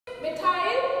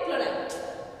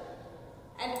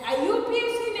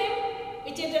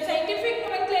which is the scientific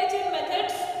nomenclature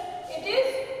methods. It is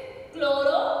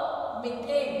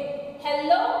chloromethane.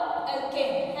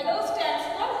 Haloalkane. Halo stands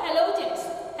for halogens.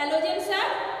 Halogens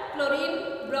are chlorine,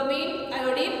 bromine,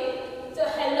 iodine. So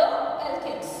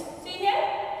haloalkanes. See here.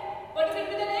 What will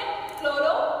be the name?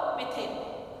 Chloromethane.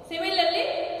 Similarly,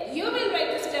 you will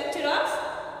write the structure of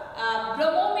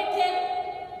bromomethane,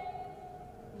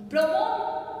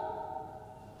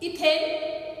 bromoethane,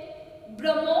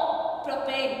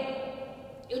 bromopropane.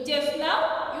 You just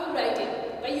now you write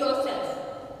it by yourself.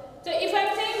 So if I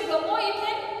am saying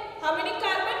bromoethane, how many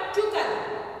carbon? 2 carbon.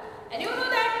 And you know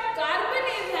that carbon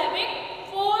is having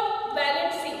 4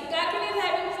 valency. Carbon is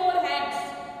having 4 hands.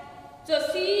 So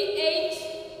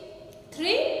CH3,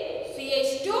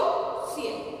 CH2,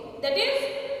 Cl. That is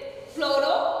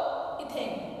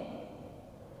fluoroethane.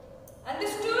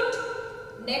 Understood?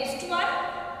 Next one.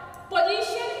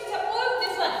 Position. Suppose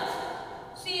this one.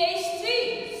 CH3,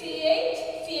 CH,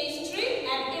 CH3,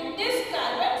 and in this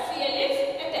carbon Cl is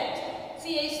attached.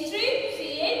 CH3,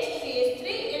 CH, CH3,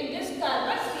 in this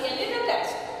carbon Cl is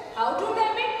attached. How to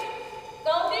name it?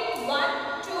 Count it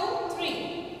 1, 2,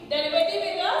 3. Derivative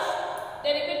is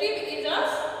of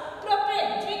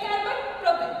propane. 3 carbon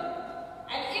propane.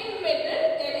 And in middle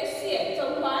there is Cl. So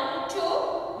 1,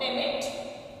 2, name it.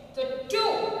 So 2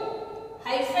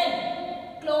 hyphen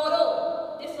chloro,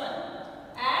 this one.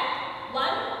 And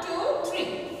 1, 2,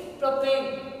 3 propane.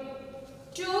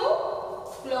 2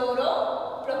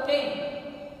 chloropropane.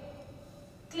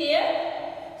 Clear?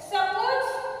 Suppose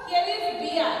here is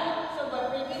Br. So what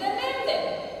will be the name then?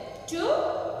 2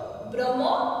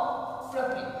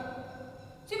 bromopropane.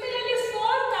 Similarly,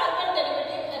 4 carbon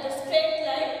derivative at a straight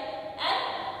line and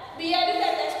Br is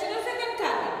attached to the second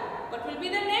carbon. What will be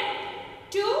the name?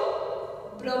 2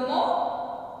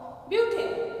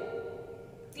 bromobutane.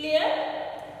 Clear?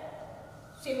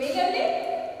 Similarly,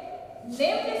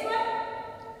 name this one.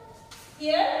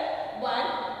 Here 1,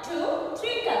 2,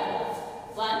 3 carbon.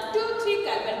 1, 2, 3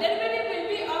 carbon. Derivative will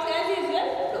be of as usual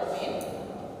propane.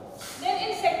 Then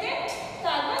in second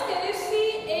carbon there is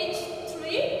CH3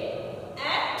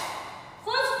 and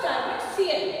first carbon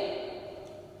Cl.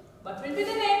 What will be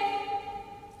the name?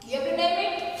 You have to name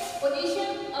it. Position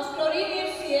of chlorine is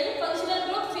Cl, functional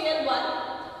group Cl1,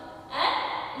 and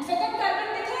in second carbon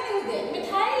methane is there.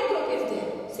 Methyl group is there.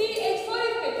 CH4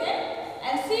 is methane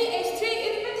and CH3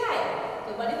 is methyl. So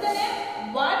what is the name?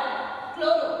 1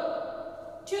 chloro,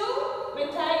 2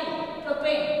 methyl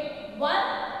propane, 1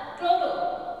 chloro,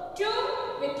 2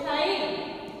 methyl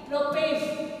propane.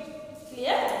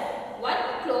 Clear? 1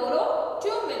 chloro,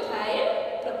 2 methyl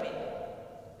propane.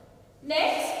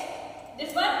 Next,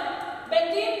 this one,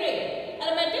 benzene ring.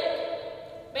 Aromatic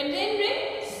benzene ring,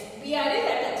 Br is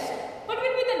attached. What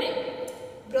will be the name?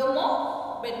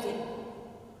 Bromobenzene.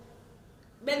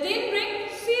 Benzene ring,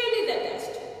 Cl is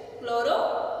attached.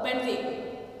 Chlorobenzene.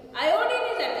 Iodine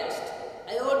is attached.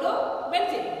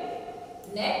 Iodobenzene.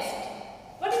 Next,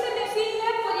 what is the next? See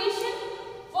here position.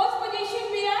 First position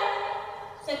Br,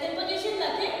 second position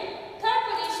nothing, third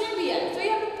position Br. So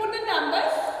you have to put the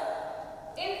numbers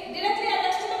in directly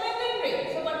attached to the benzene ring.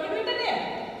 So what will be the name?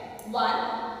 1,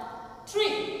 3.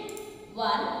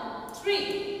 1,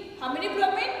 3. How many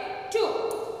propane? 2.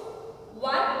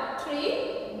 1,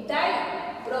 3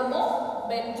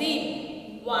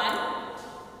 dibromobenzene. 1,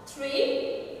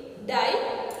 3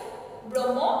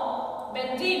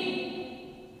 dibromobenzene.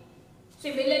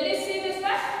 Similarly, see this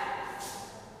one.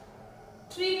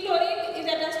 3 chlorine is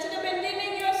attached to the benzene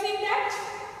ring. You are seeing that.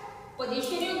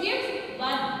 Position you give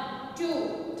 1,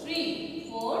 2, 3,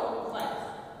 4, 5.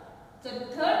 So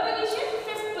third position,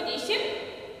 fifth position,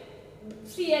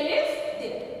 Cl is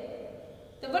there.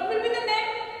 So what will be the name?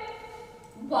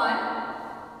 1,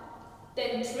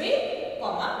 then 3,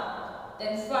 comma,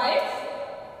 then 5,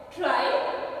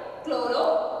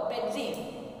 trichlorobenzene.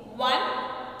 1,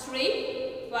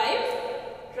 3, 5,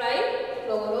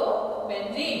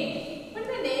 trichlorobenzene. What is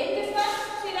the name this one?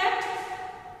 See that?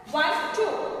 1, 2.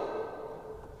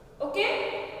 Okay?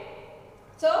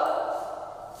 So,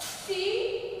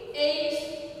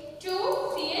 CH2,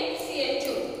 CH2.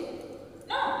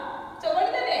 No. So, what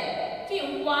is the name? See,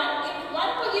 in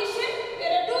one position,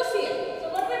 there are 2 Cl. So,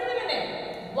 what will be the name?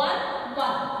 1,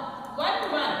 1.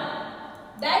 1, 1.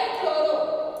 Dichloro.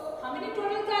 How many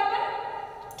total carbon?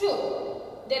 2.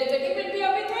 Derivative will be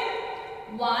of ethane.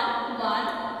 1, 1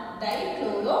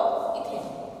 dichloroethane.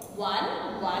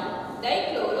 1, 1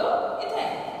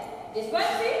 dichloroethane. This one,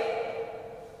 see?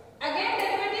 Again,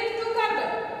 derivative 2 carbon.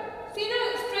 See the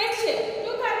straight shape.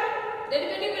 2 carbon.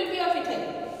 Derivative will be of ethane.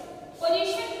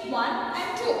 Position 1 and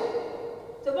 2.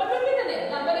 So what will be the name?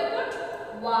 Number you put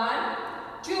 1,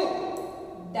 2.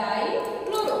 Dichloro.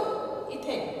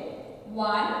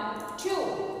 1, 2,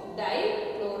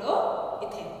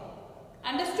 dichloroethane.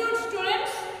 Understood,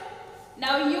 students?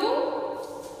 Now you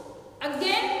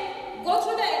again go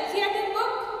through the NCERT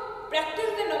book,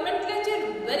 practice the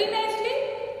nomenclature very nicely.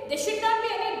 There should not be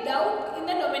any doubt in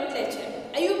the nomenclature,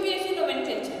 IUPAC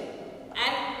nomenclature.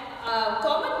 And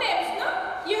common names, no?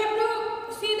 You have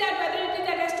to see that whether it is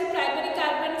attached to primary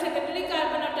carbon, secondary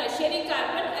carbon or tertiary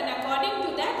carbon, and according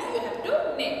to that you have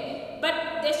to name.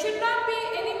 But there should not be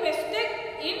any mistake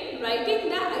in writing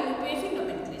the IUPAC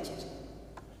nomenclature.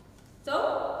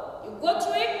 So, you go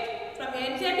through it from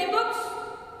your NCERT books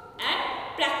and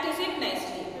practice it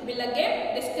nicely. We will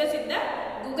again discuss in the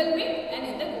Google Meet